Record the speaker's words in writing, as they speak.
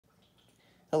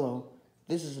Hello,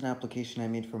 this is an application I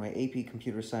made for my AP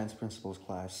Computer Science Principles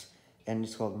class, and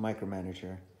it's called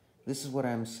microMANAGER. This is what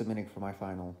I'm submitting for my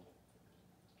final.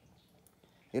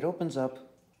 It opens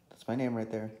up, that's my name right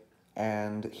there,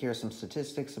 and here are some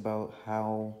statistics about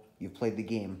how you've played the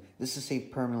game. This is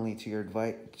saved permanently to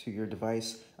your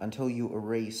device until you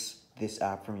erase this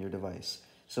app from your device.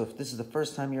 So if this is the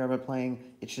first time you're ever playing,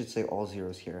 it should say all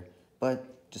zeros here.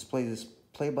 But just play this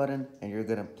play button and you're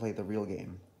gonna play the real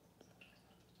game.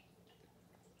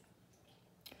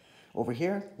 Over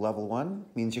here, level 1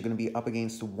 means you're going to be up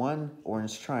against one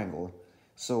orange triangle.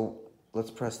 So let's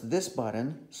press this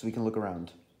button so we can look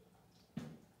around.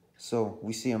 So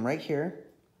we see him right here,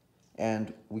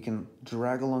 and we can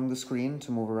drag along the screen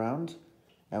to move around,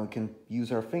 and we can use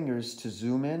our fingers to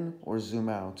zoom in or zoom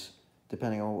out,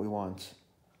 depending on what we want.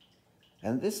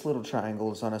 And this little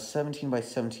triangle is on a 17 by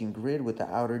 17 grid with the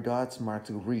outer dots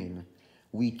marked green.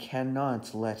 We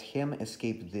cannot let him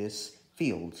escape this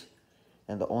field.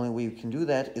 And the only way we can do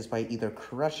that is by either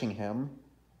crushing him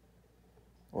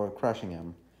or crushing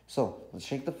him. So let's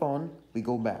shake the phone, we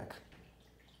go back.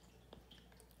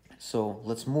 So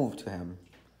let's move to him.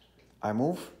 I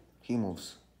move, he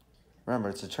moves. Remember,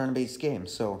 it's a turn-based game,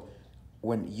 so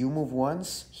when you move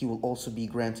once, he will also be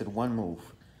granted one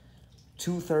move.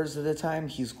 2/3 of the time,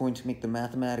 he's going to make the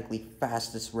mathematically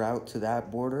fastest route to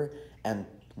that border, and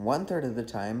 1/3 of the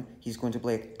time, he's going to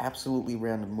play an absolutely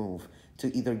random move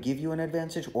to either give you an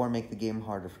advantage or make the game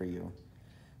harder for you.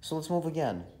 So let's move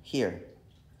again, here,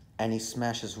 and he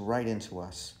smashes right into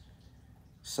us.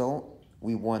 So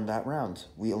we won that round.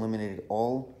 We eliminated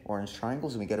all orange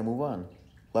triangles and we gotta move on.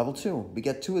 Level 2, we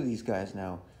get 2 of these guys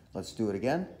now. Let's do it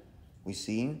again. We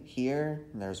see here,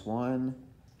 there's 1,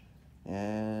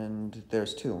 and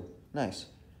there's 2. Nice.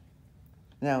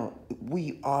 Now,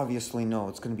 we obviously know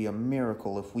it's gonna be a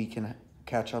miracle if we can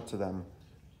catch up to them.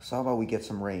 So how about we get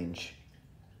some range?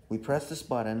 We press this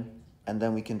button, and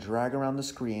then we can drag around the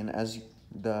screen as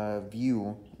the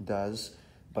view does,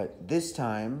 but this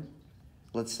time,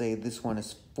 let's say this one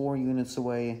is 4 units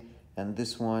away, and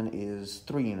this one is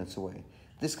 3 units away.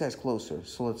 This guy's closer,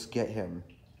 so let's get him.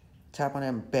 Tap on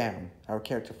him, bam! Our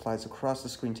character flies across the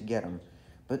screen to get him.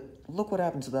 But look what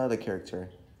happened to the other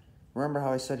character. Remember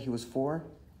how I said he was 4?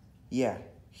 Yeah,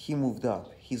 he moved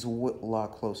up. He's a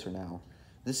lot closer now.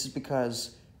 This is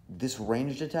because this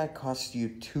ranged attack costs you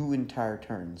 2 entire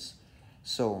turns.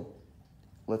 So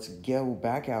let's go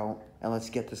back out and let's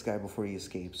get this guy before he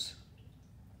escapes.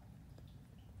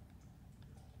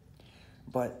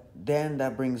 But then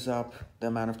that brings up the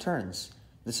amount of turns.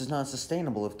 This is not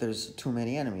sustainable if there's too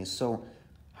many enemies. So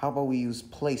how about we use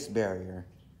place barrier?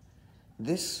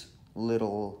 This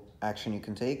little action you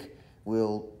can take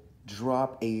will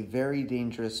drop a very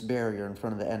dangerous barrier in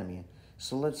front of the enemy.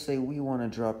 So let's say we want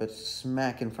to drop it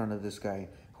smack in front of this guy,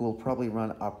 who will probably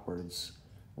run upwards.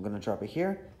 I'm going to drop it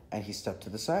here, and he stepped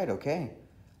to the side. Okay,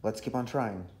 let's keep on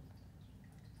trying.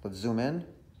 Let's zoom in.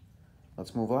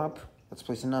 Let's move up. Let's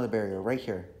place another barrier right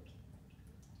here.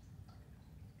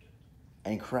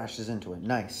 And he crashes into it.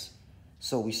 Nice.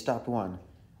 So we stopped 1.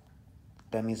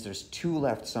 That means there's 2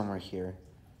 left somewhere here.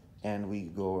 And we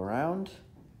go around.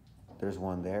 There's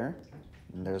 1 there,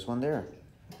 and there's 1 there.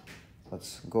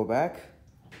 Let's go back.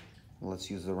 Let's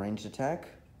use the ranged attack.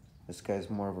 This guy's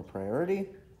more of a priority.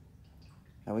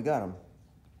 And we got him.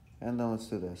 And then let's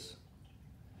do this.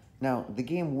 Now, the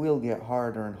game will get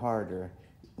harder and harder,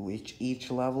 with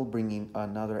each level bringing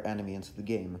another enemy into the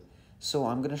game. So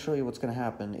I'm going to show you what's going to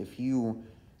happen if you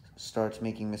start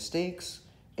making mistakes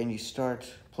and you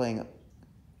start playing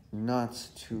not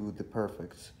to the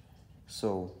perfect.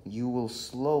 So you will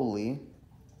slowly,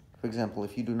 for example,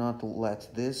 if you do not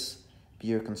let this be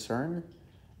your concern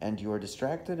and you are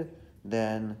distracted,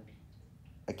 then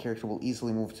a character will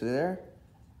easily move to there,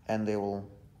 and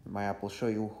my app will show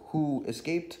you who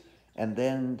escaped, and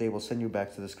then they will send you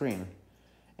back to the screen.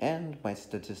 And my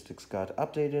statistics got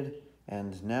updated,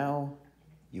 and now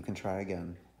you can try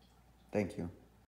again. Thank you.